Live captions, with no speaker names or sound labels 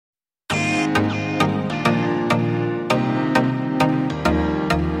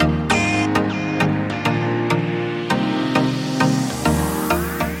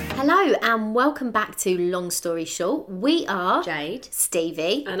and welcome back to Long Story Short. We are Jade,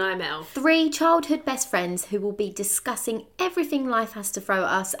 Stevie, and I'm Elle. 3 childhood best friends who will be discussing everything life has to throw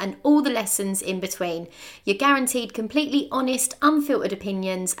at us and all the lessons in between. You're guaranteed completely honest, unfiltered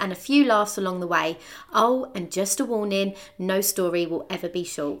opinions and a few laughs along the way. Oh, and just a warning, no story will ever be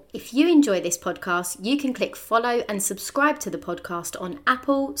short. If you enjoy this podcast, you can click follow and subscribe to the podcast on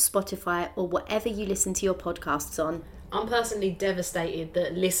Apple, Spotify, or whatever you listen to your podcasts on. I'm personally devastated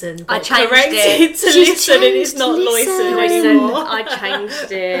that listen I got changed corrected it. to She's listen and it's changed not listen. Loyson anymore. I changed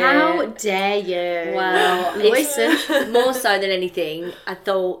it. How dare you? Well, Loyson. it's more so than anything, I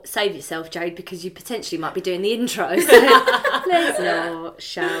thought, save yourself, Jade, because you potentially might be doing the intro. So let's not,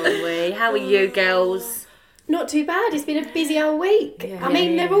 shall we? How are you, girls? Not too bad. It's been a busy old week. Yeah, I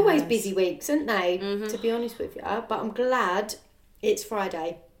mean, they're always yes. busy weeks, aren't they? To be honest with you. But I'm glad it's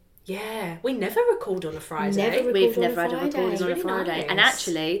Friday. Yeah, we never record on a Friday. Never We've on a never had a Friday. recording on a Really Friday. nice. And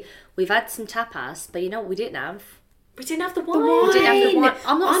actually, we've had some tapas, but you know what we didn't have? We didn't have the wine. wine. We didn't have the wine.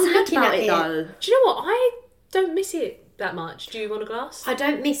 I'm not I'm sad looking about at it, it. though. Do you know what? I don't miss it that much. Do you want a glass? I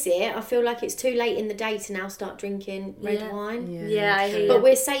don't miss it. I feel like it's too late in the day to now start drinking red Yeah. wine. Yeah, I hear But you.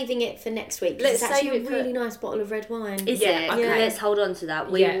 we're saving it for next week. 'Cause Let's it's actually save a it for- really nice bottle of red wine. Is Yeah, it? okay. Let's hold on to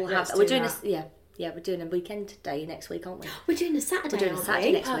that. We Yeah, will have. let's We're do doing that. we're doing a weekend day next week, aren't we? We're doing a Saturday, We're doing a aren't Saturday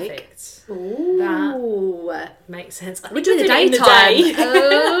we? next week. Perfect. Ooh. Makes sense. I We're think doing the it in daytime. day.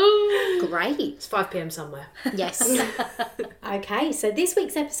 Oh. Great. It's 5 p.m. somewhere. Yes. Okay, so this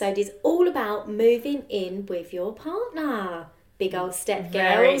week's episode is all about moving in with your partner. Big old step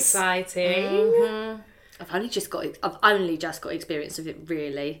Very girls. exciting. I've only just got experience of it,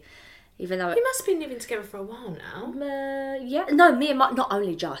 really. Even though You must have been living together for a while now. yeah, no, me and my, not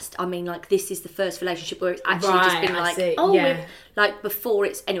only just, I mean, like, this is the first relationship where it's actually just Right, been I like, see, oh, yeah. we're, like, before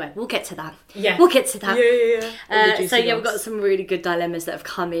it's, anyway, we'll get to that. Yeah. We'll get to that. Yeah. All the So juicy yeah, we've got ones. some really good dilemmas that have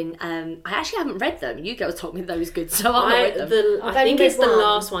come in. I actually haven't read them. You girls told me those good, so I've not read them. I've I think only it's read the one.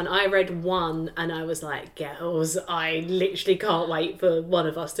 last one. I read one and I was like, girls, I literally can't wait for one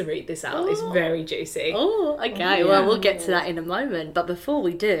of us to read this out. It's very juicy. Oh, okay. Well, we'll get to that in a moment. But before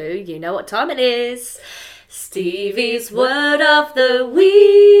we do, you know what time it is. Stevie's word of the week.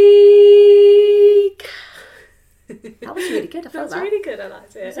 That was really good. I felt That's that. really good. I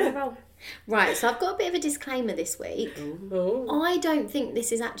liked it. Right, so I've got a bit of a disclaimer this week. Oh. I don't think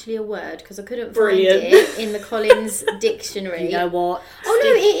this is actually a word because I couldn't Brilliant. find it in the Collins dictionary. You know what? Oh no,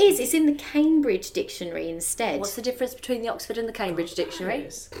 it is. It's in the Cambridge dictionary instead. What's the difference between the Oxford and the Cambridge dictionary?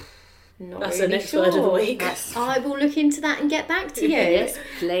 Not That's really the next sure. word of the week. I will look into that and get back to you. Yes,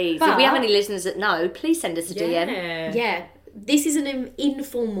 please. But- if we have any listeners that know, please send us a DM. Yeah. Yeah, this is an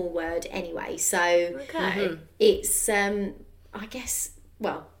informal word anyway, so Okay. it's I guess.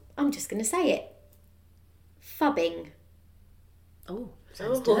 Well, I'm just going to say it. Fubbing. Oh,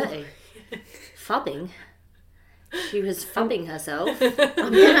 sounds Oh. dirty. Fubbing. She was fubbing herself. I'm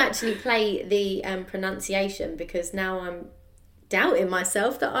going to actually play the pronunciation because now I'm doubting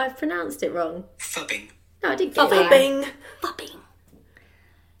myself that I've pronounced it wrong. Fubbing. No, I didn't get it. Bing. Fubbing.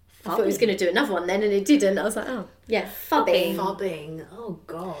 I thought it was going to do another one then, and it didn't. I was like, oh, yeah, fubbing. Fobbing. Oh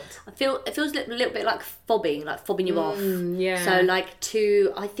God. It feels a little bit like fobbing you off. Yeah. So like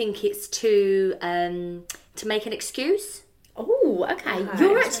I think it's to make an excuse. Oh, okay.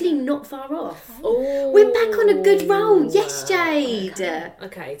 You're actually not far off. Oh. We're back on a good roll. Yes, Jade.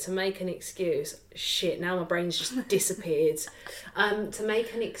 Okay, to make an excuse. Shit, now my brain's just disappeared. To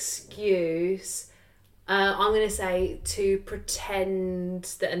make an excuse, I'm going to say to pretend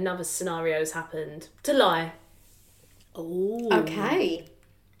that another scenario's happened. To lie. Oh. Okay.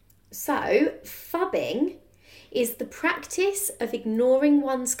 So, fubbing is the practice of ignoring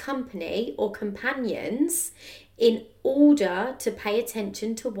one's company or companions in order to pay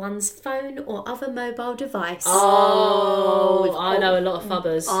attention to one's phone or other mobile device. Oh, I know a lot of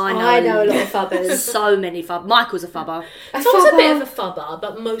fubbers. I know a lot of fubbers. So many fub. Michael's a fubber. A Tom's a bit fubber. of a fubber,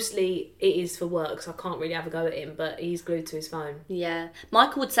 but mostly it is for work, so I can't really have a go at him, but he's glued to his phone. Yeah.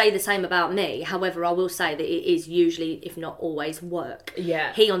 Michael would say the same about me. However, I will say that it is usually, if not always, work.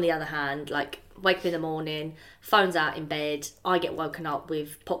 Yeah. He, on the other hand, like, wake up in the morning, phone's out in bed, I get woken up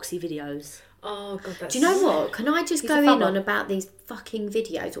with poxy videos. Oh, God, that's... Do you know what? Can I just He's go a in fubber. on about these fucking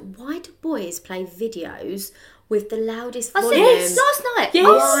videos? Why do boys play videos with the loudest I volume? said last night. Yes.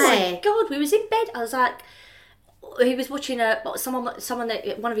 Oh my Why? God, we was in bed. I was like, he was watching someone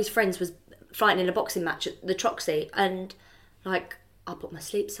that one of his friends was fighting in a boxing match at the Troxy, and like I put my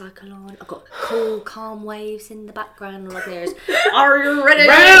sleep cycle on. I've got cool, calm waves in the background, and all I can hear is, "Are you ready?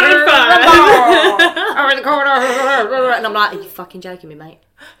 Round five." I'm in the corner," and I'm like, "Are you fucking joking me, mate?"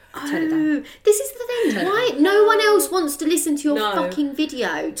 Turn it down. This is the thing. Why no one else wants to listen to your No. fucking video?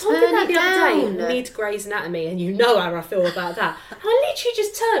 I did Turn that it the other down. day, mid Grey's Anatomy, and you know how I feel about that. I literally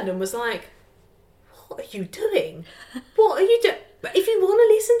just turned and was like, what are you doing? What are you doing? But if you want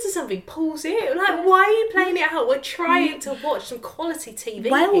to listen to something, pause it. Like, why are you playing it out? We're trying to watch some quality TV.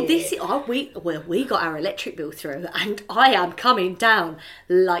 Well, here. this is, we got our electric bill through, and I am coming down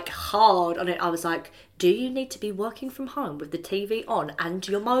like hard on it. I was like, do you need to be working from home with the TV on and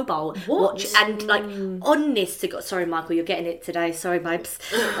your mobile watch and like honest to God? Sorry, Michael, you're getting it today. Sorry, babes.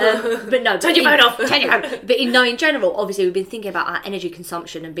 But no, Turn your phone off. Turn your phone. But in general, obviously, we've been thinking about our energy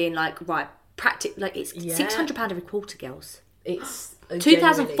consumption and being like, right, like it's £600 every quarter, girls. It's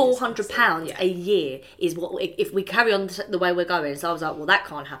 £2,400 a year is what if we carry on the way we're going. So I was like, well, that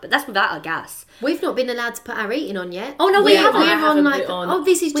can't happen. That's without our gas. We've not been allowed to put our eating on yet. Oh no, we haven't. We're I on haven't like, put on. oh,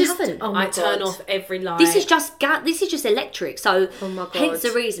 this is We just. haven't. Oh my I turn God. off every light. This is just This is just electric. So Oh my God. hence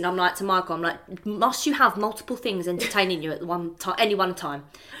the reason I'm like to Michael, I'm like, must you have multiple things entertaining you at one time, any one time?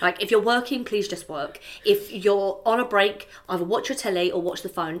 Like if you're working, please just work. If you're on a break, either watch your telly or watch the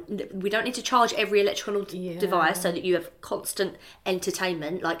phone. We don't need to charge every electrical device so that you have constant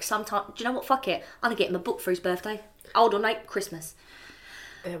entertainment. Like sometimes, do you know what? Fuck it. I'm gonna get him a book for his birthday. Hold on, mate. Christmas.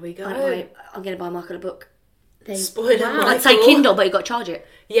 There we go. I'm gonna buy Michael a book. Spoiler. Wow. I'd say Kindle, but you got to charge it.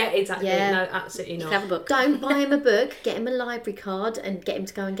 Yeah, exactly. Yeah. No, absolutely You not. can have a book. Don't buy him a book. Get him a library card and get him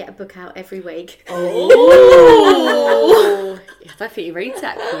to go and get a book out every week. Oh. I don't think he reads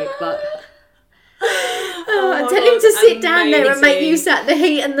that quick, but And tell him to sit down there and make use out the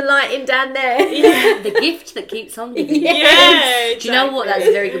heat and the lighting down there. the gift that keeps on giving. Yeah, Do you know what? That's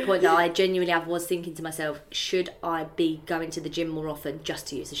a very good point. That I genuinely was thinking to myself, should I be going to the gym more often just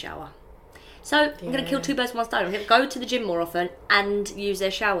to use the shower? So I'm going to kill two birds with one stone. I'm going to go to the gym more often and use their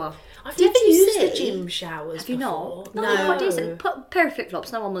shower. I've Did never you used the see? gym showers. Have you before. not? No. Quite decent. Put a pair of flip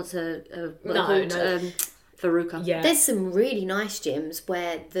flops. No one wants a what they're called, Veruca. Yeah. There's some really nice gyms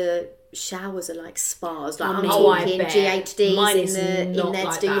where the showers are like spas. Like I'm Oh, I talking bet. GHDs Mine in is there not to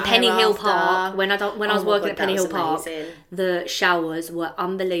like do your that. hair Penny Hill after. Park. When I was Oh working my at God, Penny that Hill was Park, amazing. the showers were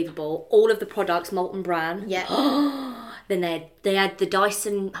unbelievable. All of the products, Molten Brand. Yeah. Then they had the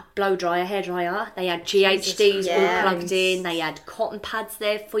Dyson blow dryer, hair dryer. They had GHDs Yeah. all plugged in. They had cotton pads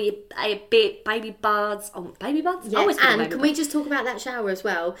there for your baby buds. Oh, baby buds? I Yeah, always call them and baby can we buds. just talk about that shower as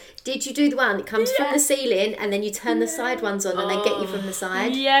well? Did you do the one that comes from the ceiling and then you turn the side ones on and they get you from the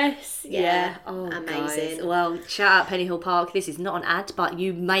side? Yes. Yeah. Oh, Amazing. guys. Well, shout out Penny Hill Park. This is not an ad, but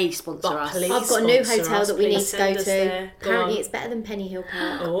you may sponsor But us. please I've got a new sponsor hotel us, that we need please to go send us to. there. Go Apparently on. it's better than Penny Hill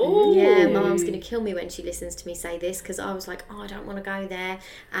Park. Oh. Yeah, my mum's going to kill me when she listens to me say this because I was like, oh, I don't want to go there.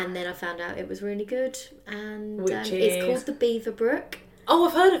 And then I found out it was really good. And Which it's is? called the Beaver Brook. Oh,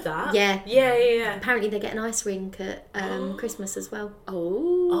 I've heard of that. Yeah. Yeah. Apparently they get an ice rink at Christmas as well.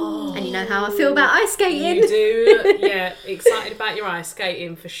 Oh. And you know how I feel about ice skating. You do. Yeah. Excited about your ice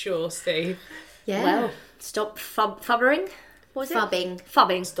skating for sure, Steve. Yeah. Well, stop fubbering. What was it? Fubbing.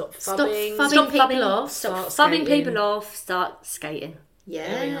 Fubbing. Stop Stop fubbing. fubbing people off. Stop Start fubbing skating. people off. Start skating. Yeah.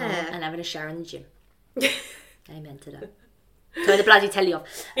 And having a shower in the gym. Amen to that. Turn the bloody telly off.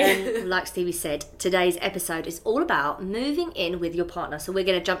 Like Stevie said, today's episode is all about moving in with your partner. So we're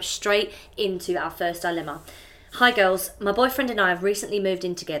going to jump straight into our first dilemma. Hi girls, my boyfriend and I have recently moved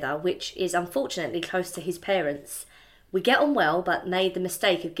in together, which is unfortunately close to his parents. We get on well, but made the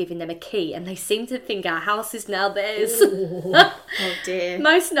mistake of giving them a key, and they seem to think our house is now theirs. Oh dear.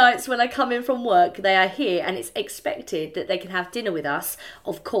 Most nights when I come in from work, they are here and it's expected that they can have dinner with us.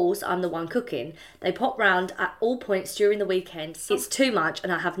 Of course, I'm the one cooking. They pop round at all points during the weekend. It's too much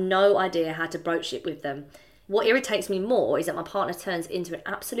and I have no idea how to broach it with them. What irritates me more is that my partner turns into an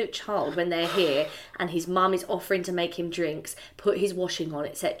absolute child when they're here and his mum is offering to make him drinks, put his washing on,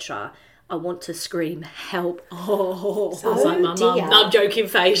 etc. I want to scream, help. Sounds like my dear. mum. No, I'm joking,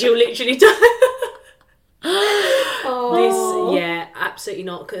 face. You'll literally die. This, yeah, absolutely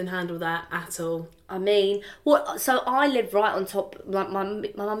not. Couldn't handle that at all. I mean, what? So I live right on top. Like my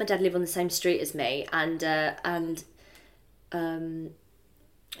mum and dad live on the same street as me, and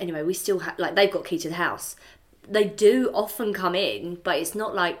anyway, we still have like they've got key to the house. They do often come in, but it's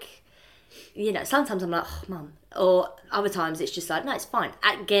not like, you know. Sometimes I'm like, oh, mum, or other times it's just like, no, it's fine.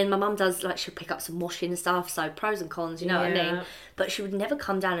 Again, my mum does like she'll pick up some washing and stuff. So pros and cons, you know what I mean. Yeah. But she would never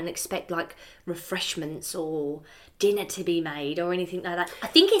come down and expect like refreshments or dinner to be made or anything like that. I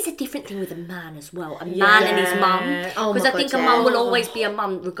think it's a different thing with a man as well. A man and his mum. Oh Because my I think God, a mum yeah. will always be a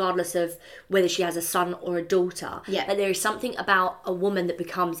mum regardless of whether she has a son or a daughter. Yeah. But there is something about a woman that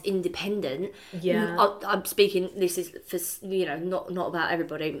becomes independent. Yeah. I'm speaking, this is for, you know, not about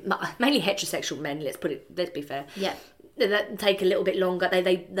everybody. Mainly heterosexual men, let's be fair. Yeah. that take a little bit longer.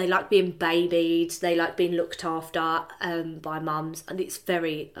 They like being babied. They like being looked after by mums, and it's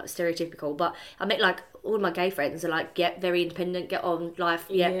very stereotypical. But I mean, like all of my gay friends are like, very independent, get on life,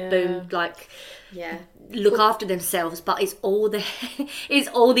 boom, like look after themselves. But it's all the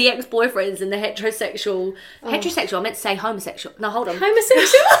ex-boyfriends and the heterosexual. Heterosexual. I meant to say homosexual. No, hold on.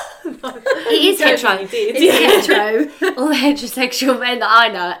 Homosexual. It is hetero. It's hetero. All the heterosexual men that I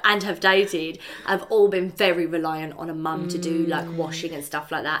know and have dated have all been very reliant on a mum to do like washing and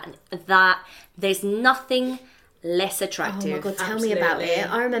stuff like that. And that there's nothing less attractive. Oh my God, tell me about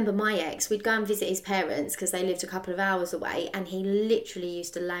it. I remember my ex, we'd go and visit his parents because they lived a couple of hours away, and he literally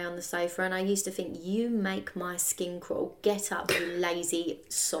used to lay on the sofa, and I used to think, you make my skin crawl. Get up, you lazy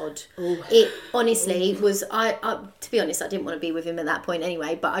sod. Ooh. It honestly was, I to be honest, I didn't want to be with him at that point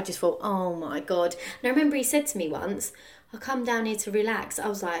anyway, but I just thought, oh my God. And I remember he said to me once, I come down here to relax. I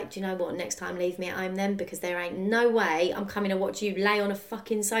was like, do you know what, next time leave me at home then, because there ain't no way I'm coming to watch you lay on a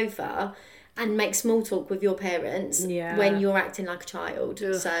fucking sofa and make small talk with your parents when you're acting like a child.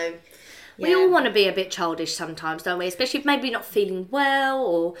 Ugh. So we all want to be a bit childish sometimes, don't we? Especially if maybe not feeling well,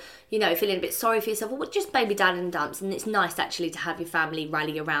 or feeling a bit sorry for yourself, or just baby down in the dumps. And it's nice actually to have your family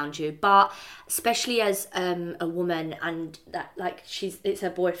rally around you, but especially as a woman, and that like it's her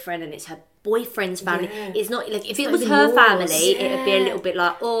boyfriend and it's her boyfriend's family. It's not like if it was her family, it'd be a little bit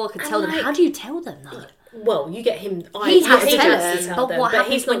like, I could tell them. How do you tell them though? Well, you get him. He has to tell them, but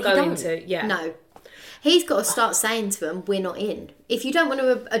he's not going to. Yeah, no. He's got to start saying to them, we're not in. If you don't want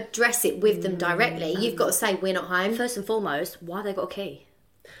to address it with them directly, you've got to say, we're not home. First and foremost, why have they got a key?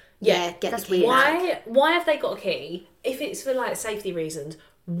 Yeah, get the key. Why have they got a key? If it's for like safety reasons,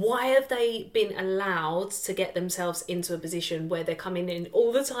 why have they been allowed to get themselves into a position where they're coming in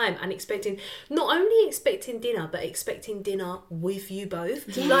all the time and not only expecting dinner, but expecting dinner with you both?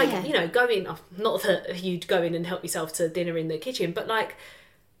 Yeah. Like, going, not that you'd go in and help yourself to dinner in the kitchen, but like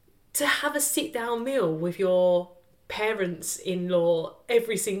to have a sit down meal with your parents-in-law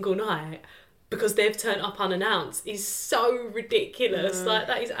every single night because they've turned up unannounced is so ridiculous. Like,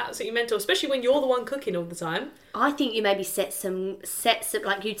 that is absolutely mental, especially when you're the one cooking all the time. I think you maybe set some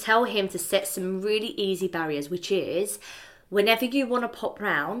like you tell him to set some really easy barriers, which is whenever you want to pop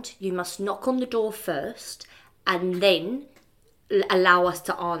round, you must knock on the door first and then allow us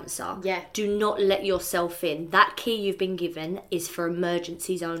to answer. Yeah. Do not let yourself in. That key you've been given is for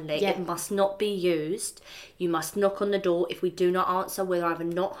emergencies only. Yeah. It must not be used. You must knock on the door. If we do not answer, we're either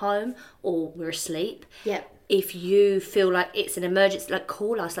not home or we're asleep. Yeah. If you feel like it's an emergency, like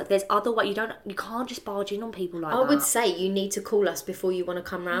call us. Like there's other way. You can't just barge in on people like that. I would say you need to call us before you want to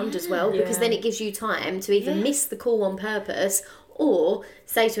come round as well, because then it gives you time to either miss the call on purpose or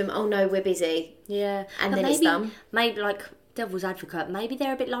say to him, oh no, we're busy. Yeah. And then it's done. Maybe like devil's advocate, maybe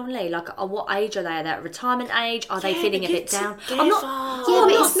they're a bit lonely. Like, what age are they? Are they at retirement age? Are they feeling a bit down? I'm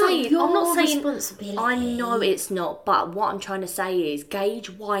not saying responsibility. I know it's not, but what I'm trying to say is gauge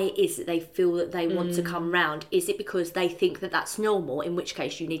why it is that they feel that they want to come round. Is it because they think that that's normal, in which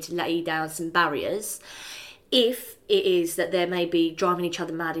case you need to lay down some barriers? If it is that they're maybe driving each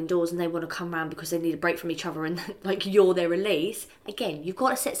other mad indoors and they want to come round because they need a break from each other and like you're their release, again, you've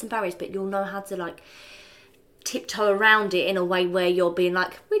got to set some barriers, but you'll know how to like tiptoe around it in a way where you're being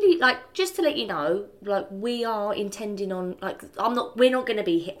like, really, like, just to let you know, like, we are intending on, like, we're not going to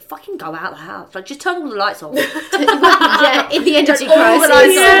be here. Fucking go out the house. Like, just turn all the lights off. In the energy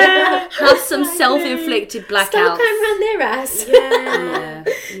crisis. Have some self-inflicted blackouts. Start going around their ass. Yeah.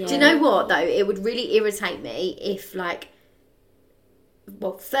 Do you know what, though? It would really irritate me if, like,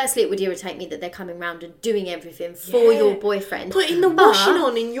 well, firstly, it would irritate me that they're coming round and doing everything for your boyfriend. Putting the washing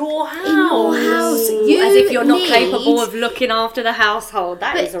on in your house. In your house. As if you're not capable of looking after the household.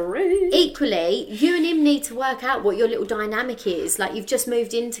 That is rude. Equally, you and him need to work out what your little dynamic is. Like, you've just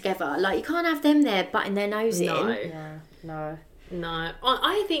moved in together. Like, you can't have them there butting their nose in. No,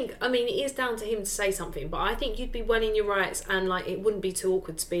 I think, I mean, it is down to him to say something, but I think you'd be well in your rights, and like it wouldn't be too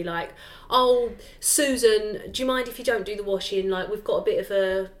awkward to be like, oh, Susan, do you mind if you don't do the washing? Like, we've got a bit of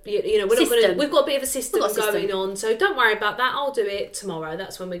a, we've got a bit of a system going on, so don't worry about that. I'll do it tomorrow.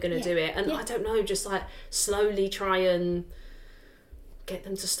 That's when we're going to do it. And I don't know, just like slowly try and get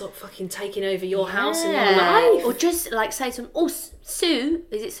them to stop fucking taking over your house and your life. Or just like say to them, oh, Sue,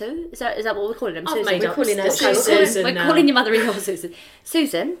 is it Sue? Is that what we're calling them? I've Susan. made up calling her Susan. We're calling your mother-in-law Susan.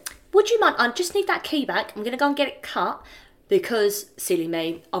 Susan, would you mind? I just need that key back. I'm going to go and get it cut because, silly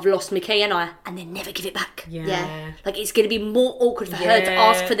me, I've lost my key and then never give it back. Yeah. Like, it's going to be more awkward for her to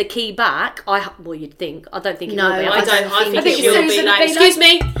ask for the key back. Well, you'd think. I don't think it No, will be. I think she'll be like, excuse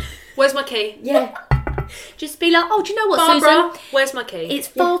me, where's my key? Yeah. Just be like, oh, do you know what, Barbara, Susan? where's my key? It's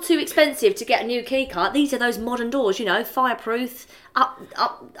far too expensive to get a new key card. These are those modern doors, you know, fireproof,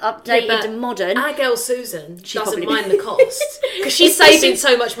 updated and modern. Our girl Susan doesn't probably- mind the cost because she's saving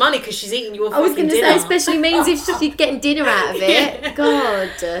so much money because she's eating your I was fucking going to dinner. say, especially means if she's getting dinner out of it.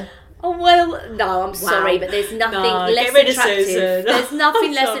 God. Oh, well, no, I'm sorry, but there's nothing No, less get rid of attractive. Susan. There's nothing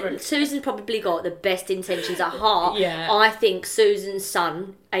I'm less... sorry. Susan's probably got the best intentions at heart. Yeah. I think Susan's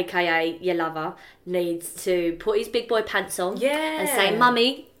son, a.k.a. your lover, needs to put his big boy pants on and say,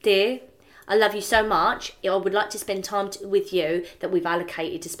 Mummy, dear, I love you so much. I would like to spend time with you that we've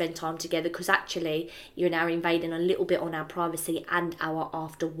allocated to spend time together, because actually you're now invading a little bit on our privacy and our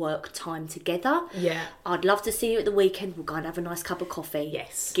after work time together. Yeah. I'd love to see you at the weekend. We'll go and have a nice cup of coffee.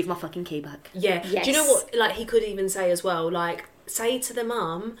 Yes. Give my fucking key back. Yeah. Yes. Do you know what? Like, he could even say as well, like, say to the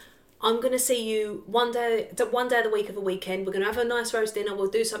mum, I'm going to see you one day of the week of a weekend. We're going to have a nice roast dinner.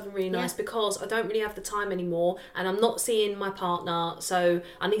 We'll do something really nice because I don't really have the time anymore and I'm not seeing my partner. So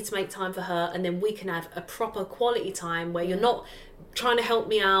I need to make time for her. And then we can have a proper quality time where you're not trying to help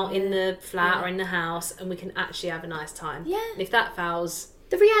me out in the flat or in the house, and we can actually have a nice time. Yeah. And if that fails...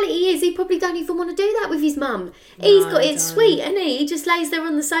 The reality is, he probably don't even want to do that with his mum. He's got it sweet, and he just lays there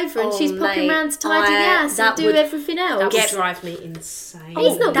on the sofa, and she's popping round to tidy the house and do everything else. That would drive me insane.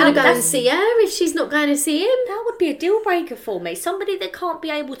 He's not going to go and see her if she's not going to see him. That would be a deal breaker for me. Somebody that can't be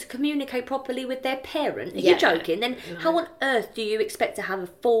able to communicate properly with their parent. You're joking. Then how on earth do you expect to have a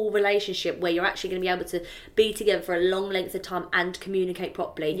full relationship where you're actually going to be able to be together for a long length of time and communicate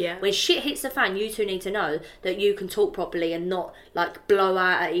properly? Yeah. When shit hits the fan, you two need to know that you can talk properly and not like blow out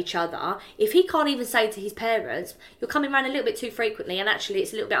at each other. If he can't even say to his parents, you're coming around a little bit too frequently, and actually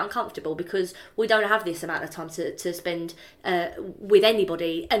it's a little bit uncomfortable because we don't have this amount of time to spend with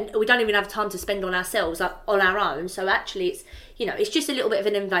anybody, and we don't even have time to spend on ourselves, like, on our own. So actually it's, you know, it's just a little bit of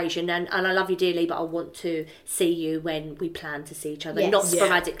an invasion, and I love you dearly, but I want to see you when we plan to see each other, not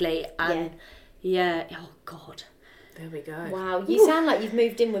sporadically. And oh God. There we go. Wow, you sound like you've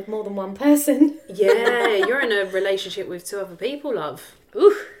moved in with more than one person. Yeah, you're in a relationship with 2 other people, love.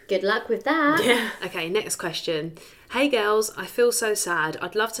 Oof, good luck with that. Yeah. Okay, next question. Hey girls, I feel so sad.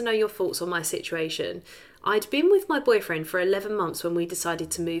 I'd love to know your thoughts on my situation. I'd been with my boyfriend for 11 months when we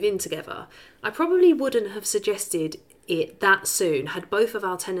decided to move in together. I probably wouldn't have suggested it that soon had both of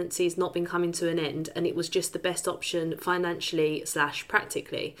our tenancies not been coming to an end, and it was just the best option financially /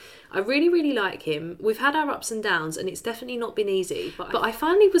 practically. I really like him. We've had our ups and downs and it's definitely not been easy, but I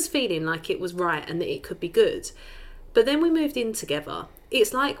finally was feeling like it was right and that it could be good. But then we moved in together.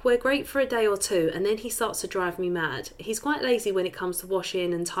 It's like we're great for a day or two and then he starts to drive me mad. He's quite lazy when it comes to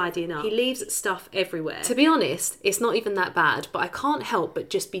washing and tidying up. He leaves stuff everywhere. To be honest, it's not even that bad, but I can't help but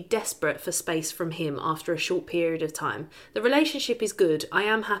just be desperate for space from him after a short period of time. The relationship is good, I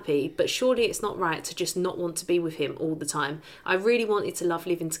am happy, but surely it's not right to just not want to be with him all the time. I really wanted to love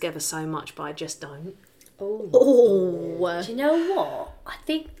living together so much, but I just don't. Oh. Do you know what? I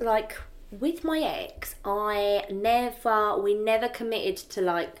think, like, with my ex, we never committed to,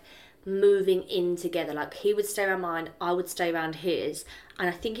 like, moving in together. Like, he would stay around mine, I would stay around his, and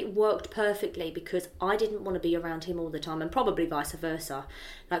I think it worked perfectly because I didn't want to be around him all the time, and probably vice versa.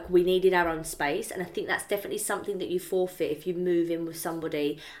 Like, we needed our own space, and I think that's definitely something that you forfeit if you move in with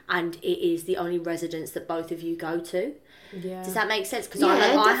somebody and it is the only residence that both of you go to. Yeah. Does that make sense? Because Yeah, I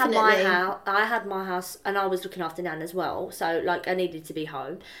had my definitely. house. I had my house, and I was looking after Nan as well. So, like, I needed to be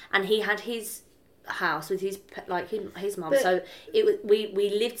home, and he had his house with his mum. But- So it was, we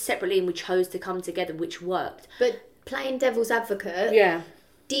lived separately, and we chose to come together, which worked. But playing devil's advocate, Yeah.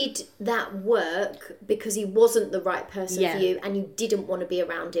 did that work because he wasn't the right person Yeah. for you and you didn't want to be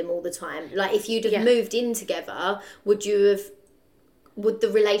around him all the time? Like, if you'd have Yeah. moved in together, would the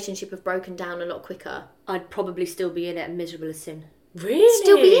relationship have broken down a lot quicker? I'd probably still be in it and miserable as sin. Really?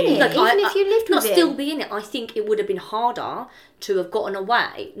 Still be in it, Like, even if you lived not with still him. be in it. I think it would have been harder to have gotten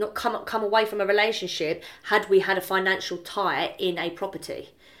away, not come away from a relationship had we had a financial tie in a property.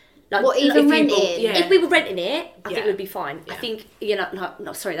 Like, What, even if you renting? bought- Yeah. If we were renting it, I think Yeah. it would be fine. I think, you know, like,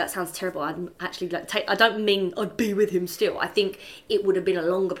 no, sorry, that sounds terrible. I'm actually like, I don't mean I'd be with him still. I think it would have been a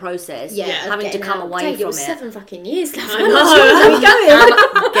longer process. Having to come away Jade, from it was it. 7 fucking years left. I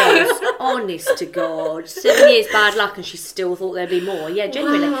know. Girls, honest to God, 7 years bad luck, and she still thought there'd be more. Yeah,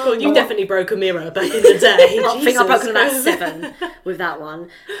 genuinely. God, you definitely broke a mirror back in the day. I think I've broken about Jesus. 7 with that one.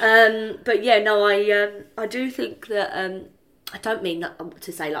 But yeah, no, I do think that I don't mean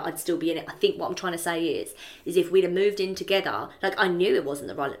to say like I'd still be in it. I think what I'm trying to say is if we'd have moved in together, like, I knew it wasn't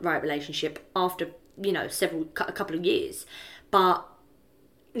the right relationship after, you know, a couple of years, but,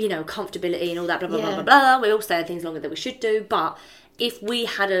 you know, comfortability and all that, blah blah blah blah blah. We all stay in things longer than we should do, but if we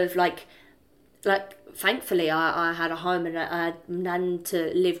had have like thankfully I had a home and I had Nan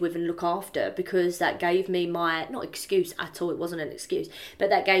to live with and look after, because that gave me my, not excuse at all, it wasn't an excuse, but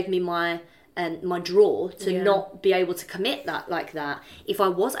that gave me my draw to not be able to commit that like that. If I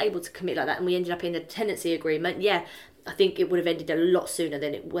was able to commit like that and we ended up in a tenancy agreement, I think it would have ended a lot sooner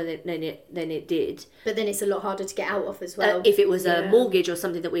than it did. But then it's a lot harder to get out of as well. If it was a mortgage or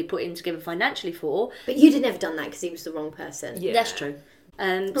something that we put in together financially for. But you'd have never done that because he was the wrong person. Yeah. That's true.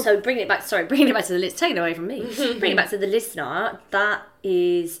 So bringing it back to the list, taking it away from me, bringing it back to the listener, that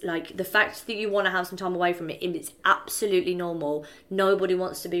is like the fact that you want to have some time away from it. It's absolutely normal. Nobody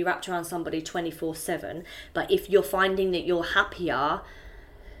wants to be wrapped around somebody 24/7. But if you're finding that you're happier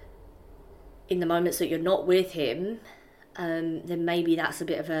in the moments that you're not with him, then maybe that's a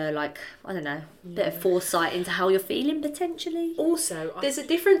bit of a, like, I don't know, bit of foresight into how you're feeling potentially. Also, there's a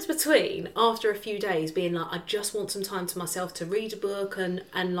difference between after a few days being like, I just want some time to myself to read a book and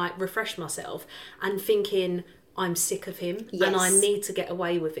like refresh myself, and thinking I'm sick of him and I need to get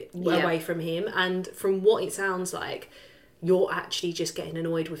away from him. And from what it sounds like, you're actually just getting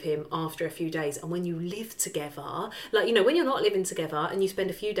annoyed with him after a few days. And when you live together, like, you know, when you're not living together and you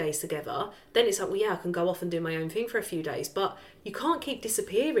spend a few days together, then it's like, well, yeah, I can go off and do my own thing for a few days. But you can't keep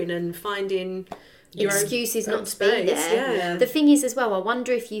disappearing and finding excuses not to be there. Yeah. The thing is as well, I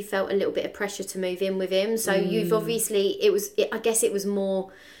wonder if you felt a little bit of pressure to move in with him. So you've obviously, I guess it was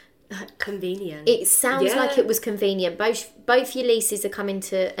more convenient. It sounds like it was convenient. Both your leases are coming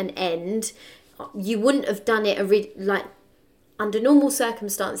to an end. You wouldn't have done it under normal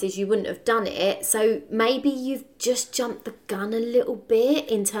circumstances, you wouldn't have done it. So maybe you've just jumped the gun a little bit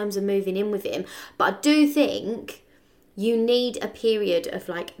in terms of moving in with him. But I do think you need a period of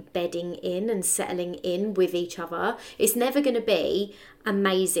like bedding in and settling in with each other. It's never going to be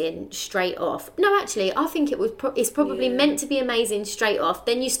amazing straight off. No, actually, I think it's probably meant to be amazing straight off.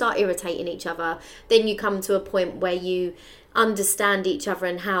 Then you start irritating each other. Then you come to a point where you understand each other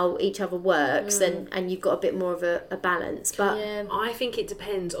and how each other works, and you've got a bit more of a balance. But I think it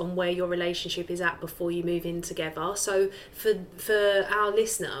depends on where your relationship is at before you move in together. So for our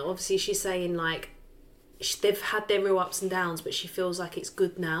listener, obviously she's saying like they've had their real ups and downs, but she feels like it's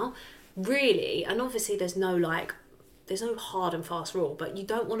good now, really. And obviously there's no hard and fast rule, but you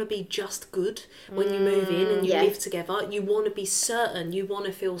don't want to be just good when you move in and you live together. You want to be certain, you want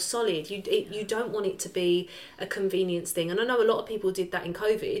to feel solid. You don't want it to be a convenience thing. And I know a lot of people did that in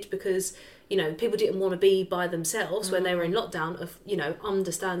COVID because, you know, people didn't want to be by themselves when they were in lockdown,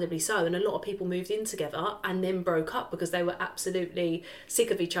 understandably so. And a lot of people moved in together and then broke up because they were absolutely sick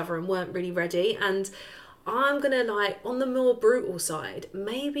of each other and weren't really ready. And I'm going to, on the more brutal side,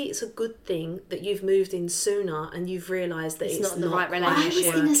 maybe it's a good thing that you've moved in sooner and you've realised that it's not the right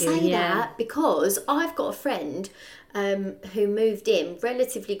relationship. I was going to say that because I've got a friend who moved in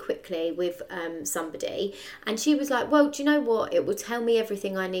relatively quickly with somebody, and she was like, well, do you know what, it will tell me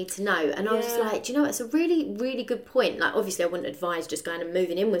everything I need to know. And I was like, do you know what, it's a really, really good point. Like, obviously I wouldn't advise just going and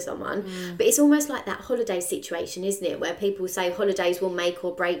moving in with someone, but it's almost like that holiday situation, isn't it, where people say holidays will make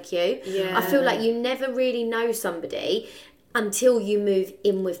or break you. I feel like you never really know somebody until you move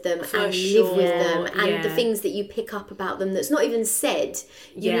in with them and live with them, and the things that you pick up about them that's not even said,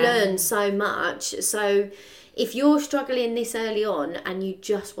 you learn so much. So if you're struggling this early on and you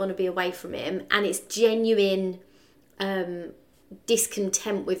just want to be away from him and it's genuine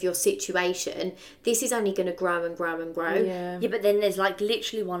discontent with your situation, this is only going to grow and grow and grow. Yeah, but then there's like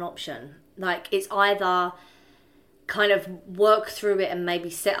literally one option. Like, it's either kind of work through it and maybe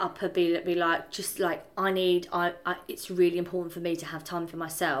set up be like, just like, it's really important for me to have time for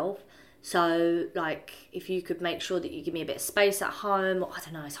myself. So, like, if you could make sure that you give me a bit of space at home, or, I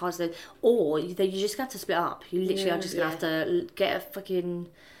don't know, it's hard to, or you just have to split up. You literally are just going to have to get a fucking,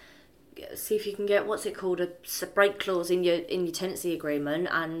 see if you can get, what's it called, a break clause in your tenancy agreement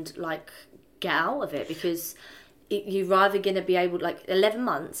and, like, get out of it, because you're either going to be able, like, 11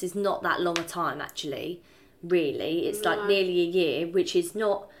 months is not that long a time, actually, really. It's like nearly a year, which is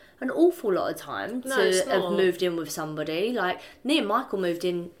not an awful lot of time to have moved in with somebody. Like, me and Michael moved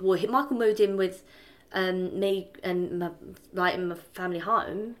in. Well, Michael moved in with me and in my family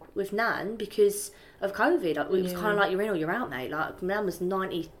home with Nan because of COVID. Like, it was kind of like, you're in or you're out, mate. Like, Nan was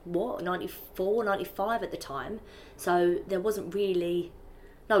 94, 95 at the time, so there wasn't really.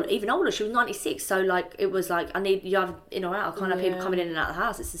 No, even older. She was 96. So, like, it was like, you have in or out. I can't have people coming in and out of the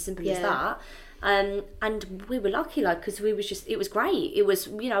house. It's as simple as that. And we were lucky, like, because it was great. It was,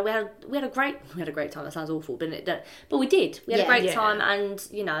 we had a great time. That sounds awful, but but we did. We had a great time, and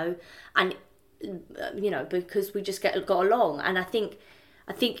because we just got along. And I think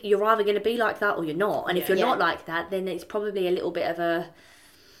you're either going to be like that or you're not. And if you're not like that, then it's probably a little bit of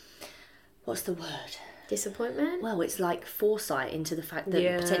what's the word? Disappointment? Well, it's like foresight into the fact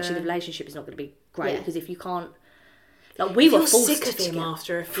that potentially the relationship is not going to be great, because if you can't, like, we were forced sick of to him get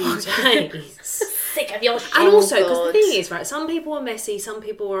after a few days. sick of your shit. And also, because God. the thing is, right, some people are messy, some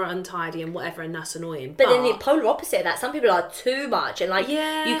people are untidy and whatever, and that's annoying. But then the polar opposite of that, some people are too much, and like you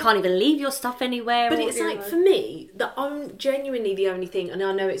Yeah. can't even leave your stuff anywhere. But or, it's you like, know. for me, genuinely the only thing, and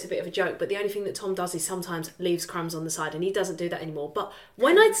I know it's a bit of a joke, but the only thing that Tom does is sometimes leaves crumbs on the side, and he doesn't do that anymore. But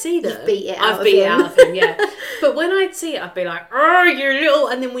when I'd see them, You've beat it out I've of beat it him. out of him, yeah. But when I'd see it, I'd be like, oh, you little,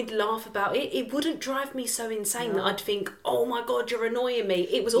 and then we'd laugh about it. It wouldn't drive me so insane that I'd think, oh my God, you're annoying me.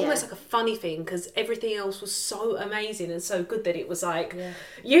 It was almost like a funny thing, because everything else was so amazing and so good that it was like,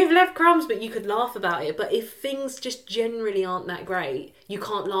 you've left crumbs, but you could laugh about it. But if things just generally aren't that great, you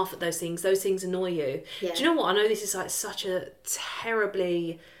can't laugh at those things annoy you. Yeah. Do you know what, I know this is like such a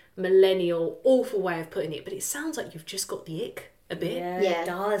terribly millennial awful way of putting it, but it sounds like you've just got the ick a bit. Yeah, it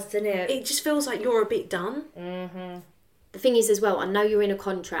does, doesn't it? It just feels like you're a bit done. The thing is as well, I know you're in a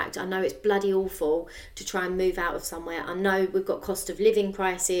contract. I know it's bloody awful to try and move out of somewhere. I know we've got cost of living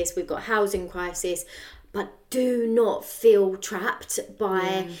crisis, we've got housing crisis, but do not feel trapped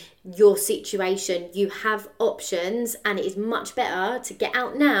by your situation. You have options, and it is much better to get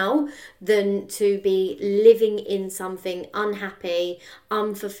out now than to be living in something unhappy,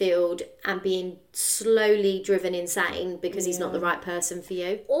 unfulfilled, and being slowly driven insane because he's not the right person for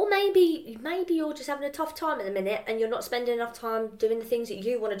you. Or maybe you're just having a tough time at the minute and you're not spending enough time doing the things that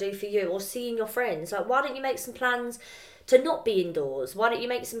you want to do for you, or seeing your friends. Like, why don't you make some plans to not be indoors? Why don't you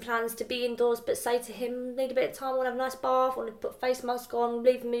make some plans to be indoors, but say to him, need a bit of time, want to have a nice bath, want to put a face mask on,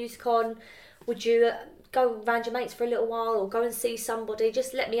 leave the music on? Would you go round your mates for a little while, or go and see somebody?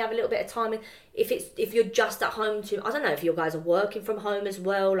 Just let me have a little bit of time. And if you're just at home too, I don't know if you guys are working from home as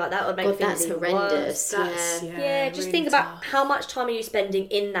well, like that would make God, things that's even horrendous. worse. Yeah. Yeah, just really think about tough. how much time are you spending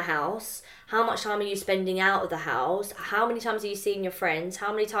in the house? How much time are you spending out of the house? How many times are you seeing your friends?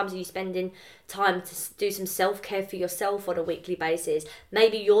 How many times are you spending time to do some self-care for yourself on a weekly basis?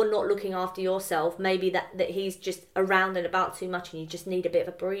 Maybe you're not looking after yourself. Maybe that he's just around and about too much and you just need a bit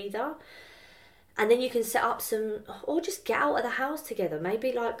of a breather. And then you can set up or just get out of the house together.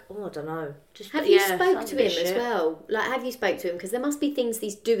 Maybe like, I don't know. Just Have you spoke sounds to a bit him as shit. well? Like, have you spoke to him? Because there must be things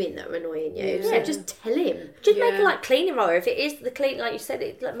he's doing that are annoying you. Yeah. So just tell him. Just make a cleaning rotor. If it is the clean, like you said,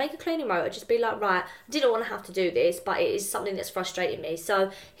 make a cleaning rotor. Just be like, right, I didn't want to have to do this, but it is something that's frustrating me.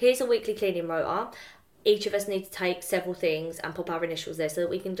 So here's a weekly cleaning rotor. Each of us need to take several things and pop our initials there, so that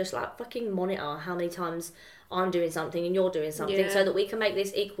we can just like fucking monitor how many times I'm doing something and you're doing something, so that we can make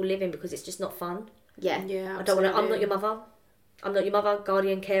this equal living, because it's just not fun. Yeah. Yeah, I don't want to. I'm absolutely. not your mother. I'm not your mother,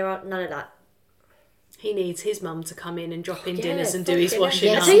 guardian, carer, none of that. He needs his mum to come in and drop in Yeah, dinners and do his fucking washing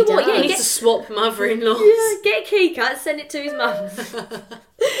hell. up. Tell you what, yeah, he needs get- to swap mother-in-laws. Yeah, get a key cut, send it to his mum.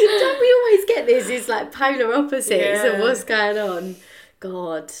 Don't we always get this? It's like polar opposites of Yeah. what's going on.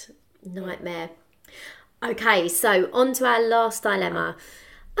 God, nightmare. Okay, so on to our last dilemma.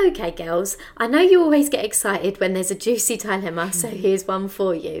 Okay, girls, I know you always get excited when there's a juicy dilemma, so here's one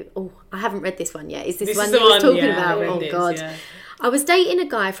for you. Oh, I haven't read this one yet. Is this This one is you the was one, talking yeah, about? I read Oh, this, God. yeah. I was dating a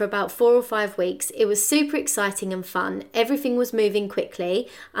guy for about 4 or 5 weeks. It was super exciting and fun. Everything was moving quickly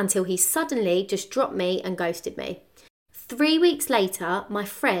until he suddenly just dropped me and ghosted me. 3 weeks later, my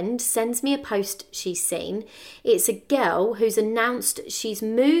friend sends me a post she's seen. It's a girl who's announced she's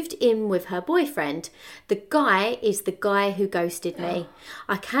moved in with her boyfriend. The guy is the guy who ghosted me.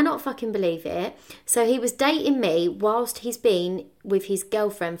 I cannot fucking believe it. So he was dating me whilst he's been with his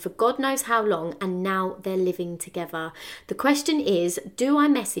girlfriend for God knows how long, and now they're living together. The question is, do I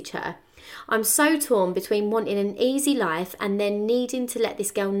message her? I'm so torn between wanting an easy life and then needing to let this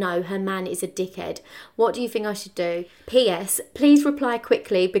girl know her man is a dickhead. What do you think I should do? P.S. Please reply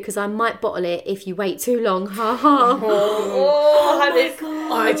quickly because I might bottle it if you wait too long. Ha ha.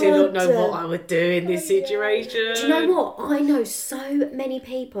 I do not know what I would do in this situation. Do you know what? I know so many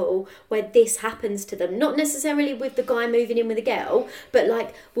people where this happens to them. Not necessarily with the guy moving in with a girl, but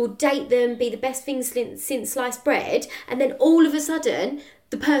like will date them, be the best thing since sliced bread, and then all of a sudden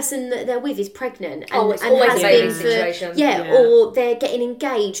the person that they're with is pregnant and, It's always has a baby been situation. Yeah, or they're getting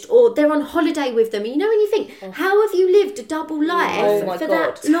engaged, or they're on holiday with them. You know, when you think, how have you lived a double life Oh my for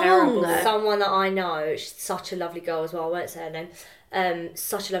God, that long? terrible. Someone that I know, she's such a lovely girl as well. I won't say her name.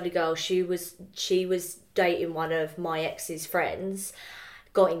 Such a lovely girl. She was dating one of my ex's friends.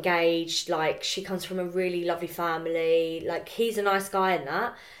 Got engaged. Like, she comes from a really lovely family. Like, he's a nice guy and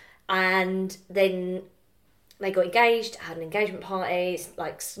that. And then they got engaged, had an engagement party,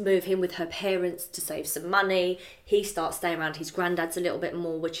 like move him with her parents to save some money. He starts staying around his granddad's a little bit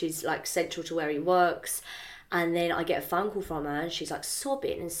more, which is like central to where he works. And then I get a phone call from her and she's like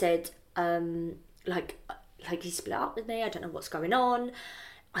sobbing and said, like he split up with me. I don't know what's going on.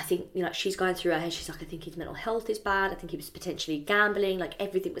 I think, you know, she's going through her head. She's like, I think his mental health is bad. I think he was potentially gambling. Like,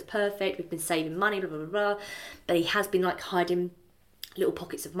 everything was perfect. We've been saving money, blah, blah, blah, blah. But he has been, like, hiding little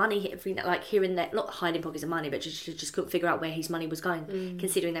pockets of money, like, here and there. Not hiding pockets of money, but just couldn't figure out where his money was going,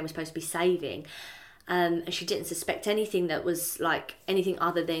 considering they were supposed to be saving. And she didn't suspect anything that was, like, anything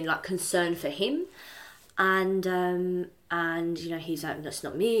other than, like, concern for him. And you know, he's like, that's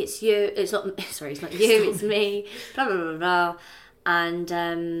not me, it's you. It's not you, it's me. Blah, blah, blah, blah. And,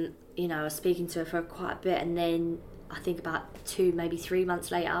 you know, I was speaking to her for quite a bit, and then I think about 2, maybe 3 months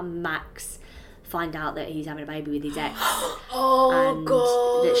later, Max find out that he's having a baby with his ex. Oh,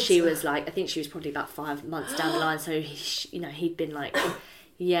 God. That she was like, I think she was probably about 5 months down the line, so, you know, he'd been like,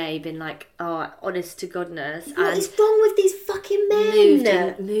 oh, honest to goodness. What is wrong with these fucking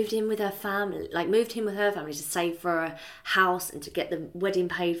men? Moved in with her family, to save for a house and to get the wedding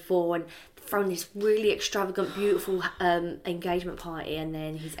paid for, and thrown this really extravagant, beautiful engagement party, and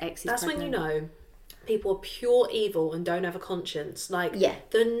then his ex is That's pregnant. when you know people are pure evil and don't have a conscience. Like, Yeah.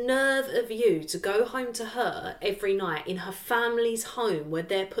 the nerve of you to go home to her every night in her family's home where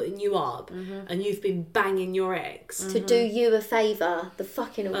they're putting you up, and you've been banging your ex. To do you a favour, the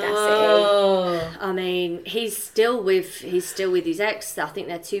fucking audacity. Oh. I mean, he's still with his ex. I think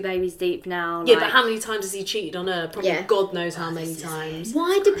they're 2 babies deep now. Yeah, like, but how many times has he cheated on her? Probably Yeah. God knows how many times.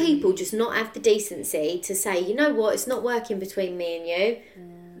 Why do people just not have the decency to say, you know what, it's not working between me and you?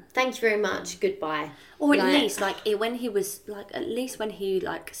 Thank you very much, goodbye. Or at Like- least, like, when he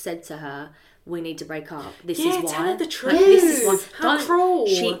said to her, we need to break up. This Yeah, is why. tell her the truth. Like, this is why. How cruel.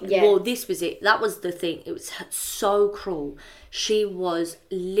 Yeah. Well, this was it. That was the thing. It was so cruel. She was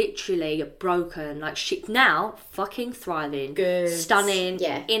literally broken. Like, she now fucking thriving, Good. stunning,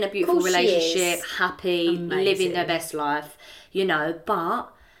 Yeah. in a beautiful Course she relationship, is. happy, Amazing. living their best life. You know,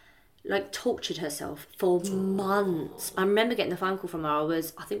 but like, tortured herself for months. I remember getting the phone call from her.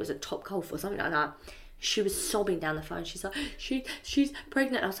 I think it was at Top Golf or something like that. She was sobbing down the phone. She's like, she's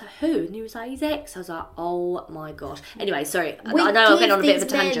pregnant. I was like, who? And he was like, his ex. I was like, oh my gosh. Anyway, sorry. I know I'm getting on a bit of a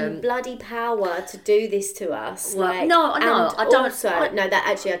tangent. Bloody power to do this to us. Well, like, no, I don't. Also, no, that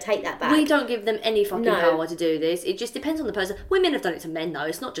actually, I take that back. We don't give them any fucking No. power to do this. It just depends on the person. Women have done it to men, though.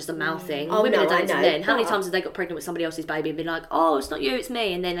 It's not just a male thing. Oh, Women no, have done I it to know, men. How many but- times have they got pregnant with somebody else's baby and been like, oh, it's not you, it's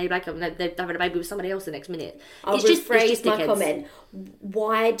me, and then they wake up and they're having a baby with somebody else the next minute. I'll It's just rephrase my dickheads. comment.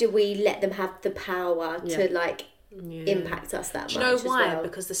 Why do we let them have the power to, like, impact us that much? Do you know as why? well?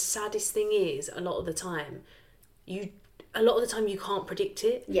 Because the saddest thing is, a lot of the time you can't predict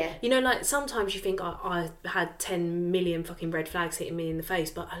it. Yeah. You know, like, sometimes you think, I had 10 million fucking red flags hitting me in the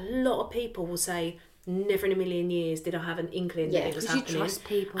face, but a lot of people will say, never in a million years did I have an inkling Yeah, that it was 'cause you happening. trust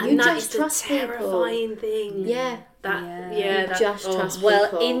people. And You that just is trust the people. terrifying thing. Yeah. That Just trust people.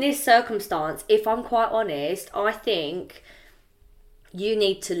 Well, in this circumstance, if I'm quite honest, I think you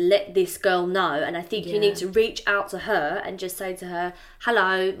need to let this girl know, and I think you need to reach out to her and just say to her,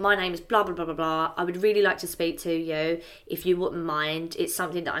 hello, my name is blah blah blah blah blah, I would really like to speak to you if you wouldn't mind. It's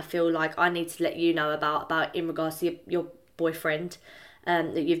something that I feel like I need to let you know about in regards to your boyfriend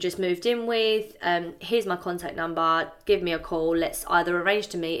that you've just moved in with. Here's my contact number, give me a call, let's either arrange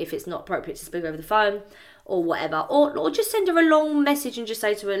to meet if it's not appropriate to speak over the phone or whatever, or just send her a long message and just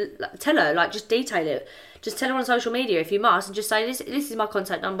say to her, like, tell her, like, just detail it. Just tell her on social media if you must, and just say, this is my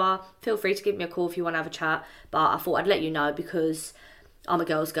contact number. Feel free to give me a call if you want to have a chat. But I thought I'd let you know because I'm a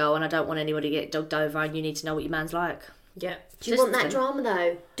girl's girl and I don't want anybody to get dogged over, and you need to know what your man's like. Yeah. Do you want that drama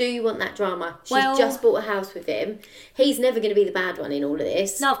though? Do you want that drama? She's just bought a house with him. He's never going to be the bad one in all of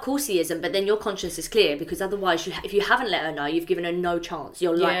this. No, of course he isn't, but then your conscience is clear, because otherwise, if you haven't let her know, you've given her no chance.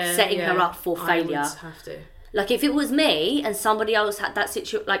 You're like setting her up for failure. I would have to. Like, if it was me and somebody else had that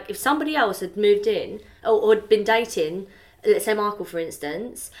situation, like if somebody else had moved in or had been dating, let's say Michael, for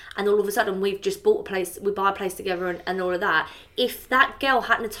instance, and all of a sudden we've just bought a place, we buy a place together and all of that, if that girl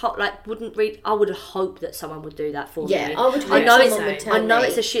hadn't wouldn't read, I would hope that someone would do that for me. Yeah, I would hope I know someone would tell I know me.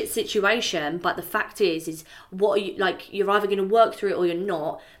 it's a shit situation, but the fact is what are you, like, you're either going to work through it or you're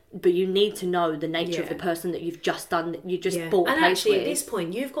not, but you need to know the nature of the person that you've just done, that you just bought a and place actually with. at this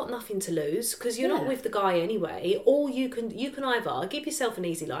point you've got nothing to lose because you're not with the guy anyway. Or you can either give yourself an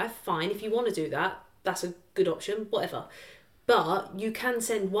easy life, fine, if you want to do that, that's a good option, whatever. But you can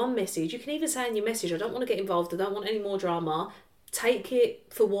send one message. You can even say in your message, I don't want to get involved, I don't want any more drama, take it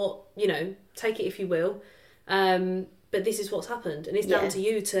for what, take it if you will, but this is what's happened, and it's down to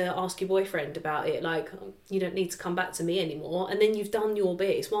you to ask your boyfriend about it. Like, you don't need to come back to me anymore, and then you've done your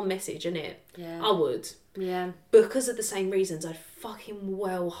bit. It's one message, isn't it? Yeah. I would. Yeah. Because of the same reasons, I'd fucking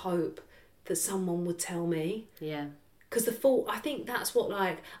well hope that someone would tell me. Yeah. Because the thought, I think that's what,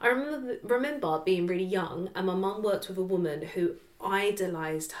 like, I remember being really young, and my mum worked with a woman who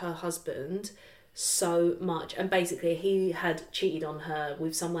idolised her husband so much, and basically he had cheated on her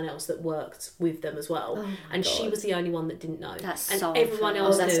with someone else that worked with them as well, and she was the only one that didn't know. That's and so everyone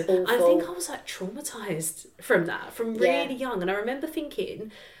unfair. else knew. Awful. I think I was like traumatized from that, from really young. And I remember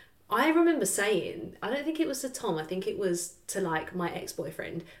thinking, I remember saying, I don't think it was to Tom, I think it was to like my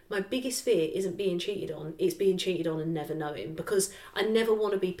ex-boyfriend, my biggest fear isn't being cheated on, it's being cheated on and never knowing, because I never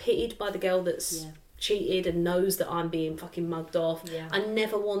want to be pitied by the girl that's cheated and knows that I'm being fucking mugged off. I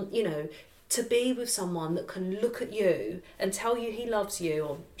never want, you know, to be with someone that can look at you and tell you he loves you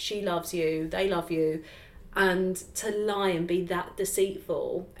or she loves you, they love you, and to lie and be that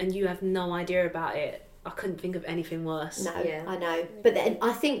deceitful and you have no idea about it. I couldn't think of anything worse. No, I know. But then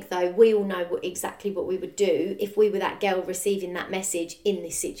I think, though, we all know exactly what we would do if we were that girl receiving that message in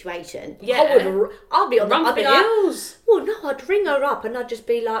this situation. Yeah. I'll be on the... Run I'd for be the like, hills. well, no, I'd ring her up and I'd just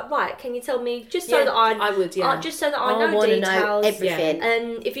be like, right, can you tell me, just so Yeah, that I... I would, yeah. Just so that I know want to details. know everything.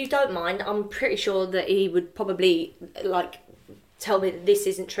 And if you don't mind, I'm pretty sure that he would probably, like, tell me that this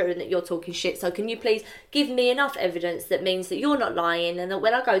isn't true and that you're talking shit. So can you please give me enough evidence that means that you're not lying, and that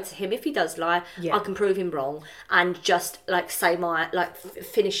when I go to him, if he does lie, I can prove him wrong, and just like say my, like,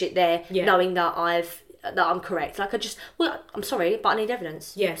 finish it there, knowing that I'm correct. Like, I'm sorry, but I need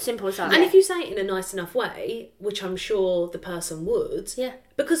evidence. Yeah. Simple as that. And if you say it in a nice enough way, which I'm sure the person would. Yeah.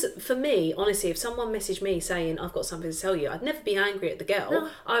 Because for me, honestly, if someone messaged me saying, I've got something to tell you, I'd never be angry at the girl. No.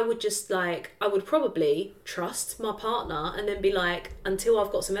 I would just, like, I would probably trust my partner and then be like, until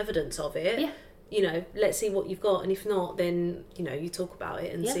I've got some evidence of it, you know, let's see what you've got. And if not, then, you know, you talk about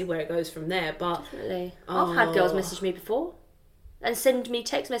it and see where it goes from there. But Definitely. I've had girls message me before and send me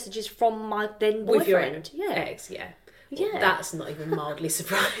text messages from my then boyfriend. with your ex, Yeah. That's not even mildly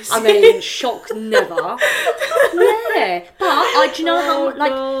surprising. I mean, shock never. Yeah. But do you know how,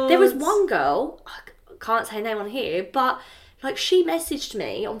 like, there was one girl, I can't say her name on here, but like, she messaged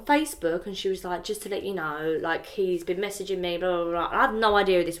me on Facebook and she was like, just to let you know, like, he's been messaging me, blah, blah, blah. I have no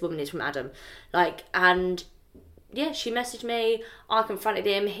idea who this woman is from Adam. Like, and yeah, she messaged me, I confronted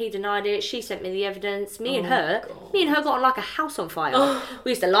him, he denied it, she sent me the evidence, me and her got on like a house on fire.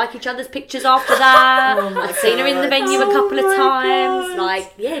 We used to like each other's pictures after that. I'd seen her in the venue a couple of times.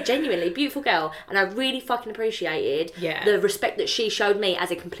 Like, yeah, genuinely, beautiful girl. And I really fucking appreciated the respect that she showed me as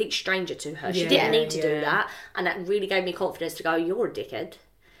a complete stranger to her. She didn't need to do that. And that really gave me confidence to go, you're a dickhead.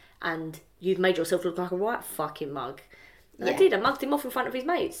 And you've made yourself look like a right fucking mug. And I did, I mugged him off in front of his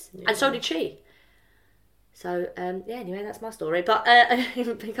mates. And so did she. So, anyway, that's my story. But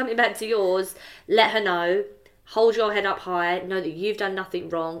coming back to yours, let her know, hold your head up high, know that you've done nothing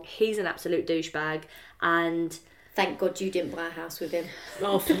wrong, he's an absolute douchebag, and... Thank God you didn't buy a house with him.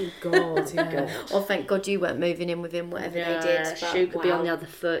 Oh, thank God, yeah. Or thank God you weren't moving in with him, whatever they did. But, shoe could be on the other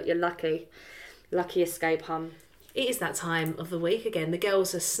foot. You're lucky. Lucky escape, hum. It is that time of the week again. The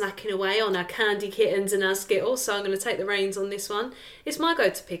girls are snacking away on our candy kittens and our Skittles, so I'm going to take the reins on this one. It's my go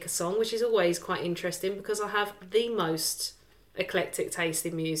to pick a song, which is always quite interesting because I have the most eclectic taste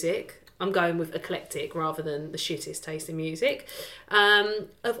in music. I'm going with eclectic rather than the shittest taste in music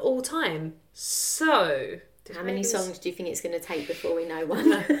of all time. So... How many songs do you think it's going to take before we know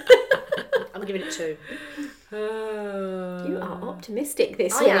one? I'm giving it 2. You are optimistic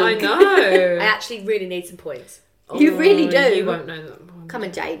this I week. am. I know. I actually really need some points. You really do. You won't know that one. Come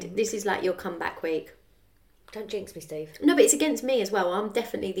on, Jade. This is like your comeback week. Don't jinx me, Steve. No, but it's against me as well. I'm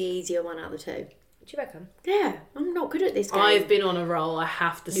definitely the easier one out of the two. Do you reckon? Yeah, I'm not good at this game. I've been on a roll, I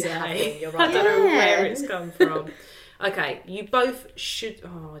have to say. have been, you're right. I don't know where it's come from. Okay, you both should...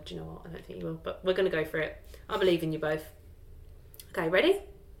 Oh, do you know what? I don't think you will, but we're going to go for it. I believe in you both. Okay, ready?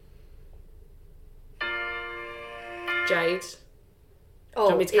 Jade. Do you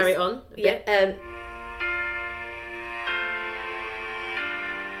want me to carry it on? Yeah.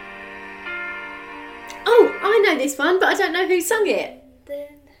 Oh, I know this one, but I don't know who sung it.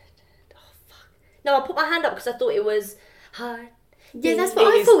 No, I put my hand up because I thought it was hard. Yeah, that's what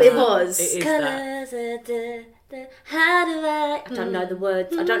I thought it was. It is that. How do I don't know the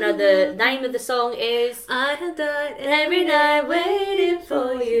words. I don't know the name of the song is I have died Every Night Waiting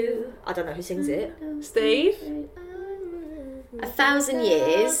for You. I don't know who sings it. Steve? 1,000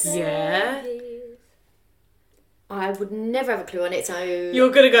 Years. Yeah. I would never have a clue on it, so...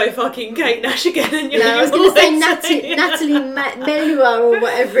 You're going to go fucking Kate Nash again. And No, I was going to say Natalie Melua or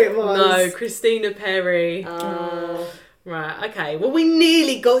whatever it was. No, Christina Perry. Right, okay. Well, we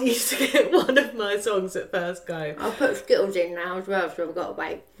nearly got you to get one of my songs at first go. I'll put Skittles in now as well, so I've got to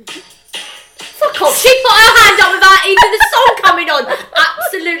wait. Fuck off. She put her hand up without even the song coming on.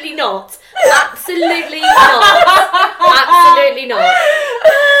 Absolutely not. Absolutely not. Absolutely not.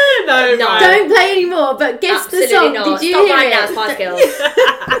 No. No. Right. Don't play anymore, but guess the Absolutely song. not. Did you Stop hear right it? now, Spice Girls.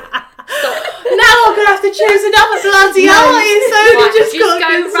 Stop. Now I'm gonna have to choose another bloody artist. So Right, just got a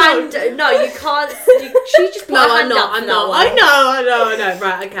good song. random. No, you can't. She just put No, her I'm hand not. up I'm for not. that I one. know.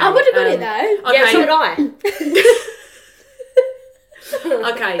 Right. Okay. I would have got it though. Okay. Yeah, so would I.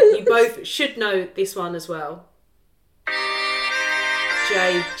 Okay. You both should know this one as well.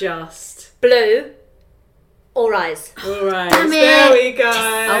 Jade Just. Blue or eyes. All right. Damn it. There we go.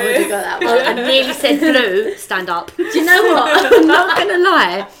 I would have got that Oh, one. I nearly said blue. Stand up. Do you know what? I'm not going to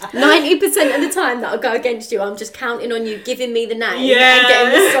lie. 90% of the time that I go against you, I'm just counting on you giving me the name Yeah. and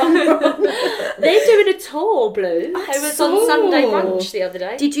getting the song wrong. They're doing a tour, Blue. I It was saw. on Sunday Brunch the other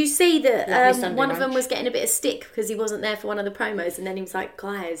day. Did you see Lovely that Sunday one of them brunch. was getting a bit of stick because he wasn't there for one of the promos, and then he was like,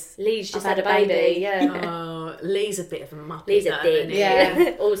 guys, Lee's just I've had a baby. Yeah. Oh, Lee's a bit of a muppet. Lee's a though, dick. isn't he?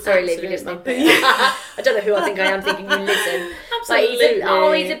 Yeah. Oh, sorry, Lee, if you're Absolute listening. I don't know who I think I am thinking you listen. But he's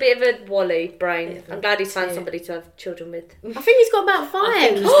a bit of a wally brain. I'm glad he's found somebody to have children with. I think he's got about I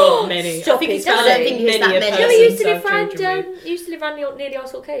think 5. he's got many. Stop I think it, he's does found he? I don't think he's that many a many. You know, person he used to to live have around, children with. near the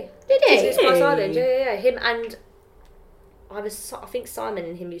Arsenal Quay. Did he? It's Spice Island, yeah. Him and I think Simon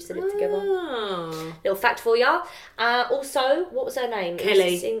and him used to live together. Oh. Little fact for ya. Also, what was her name? Who used to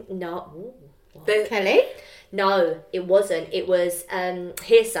Kelly. sing- No, ooh, what? Kelly? No, it wasn't. It was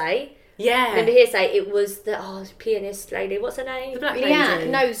Hearsay. Yeah. Remember Hearsay? It was the pianist lady. What's her name? The black Leanne? lady.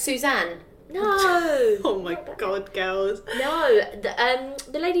 No, Suzanne. No, Oh my god, girls. no.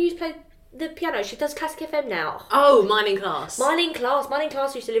 The lady who played the piano. She does Classic FM now. Oh, Mine in Class. Marlene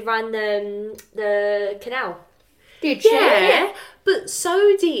Class used to live around the canal. Did she? Yeah, but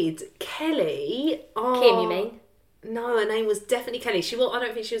so did Kelly. Oh, Kim, you mean? No, her name was definitely Kelly. I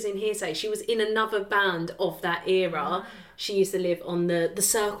don't think she was in Hearsay. She was in another band of that era. She used to live on the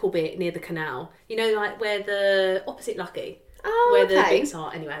circle bit near the canal. You know, like where the opposite Lucky. Oh, where the okay. bits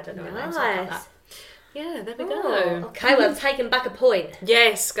are. Anyway, I don't know her name. So I can't Nice. that. Yeah, there we Oh, go. okay, well, I've taken back a point.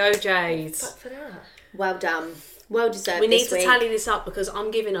 Yes, go Jade. Fuck for that. Well done. Well deserved We need this to week. tally this up because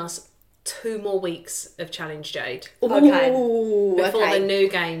I'm giving us 2 more weeks of Challenge Jade Okay. Ooh, before okay. the new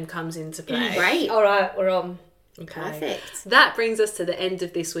game comes into play. Great. All right, we're on. Okay. Perfect. That brings us to the end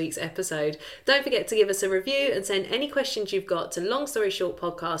of this week's episode. Don't forget to give us a review and send any questions you've got to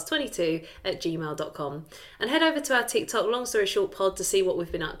longstoryshortpodcast22@gmail.com. And head over to our TikTok Long Story Short Pod to see what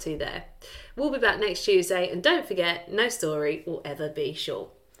we've been up to there. We'll be back next Tuesday, and don't forget, no story will ever be short.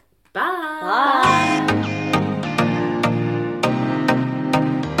 Bye. Bye.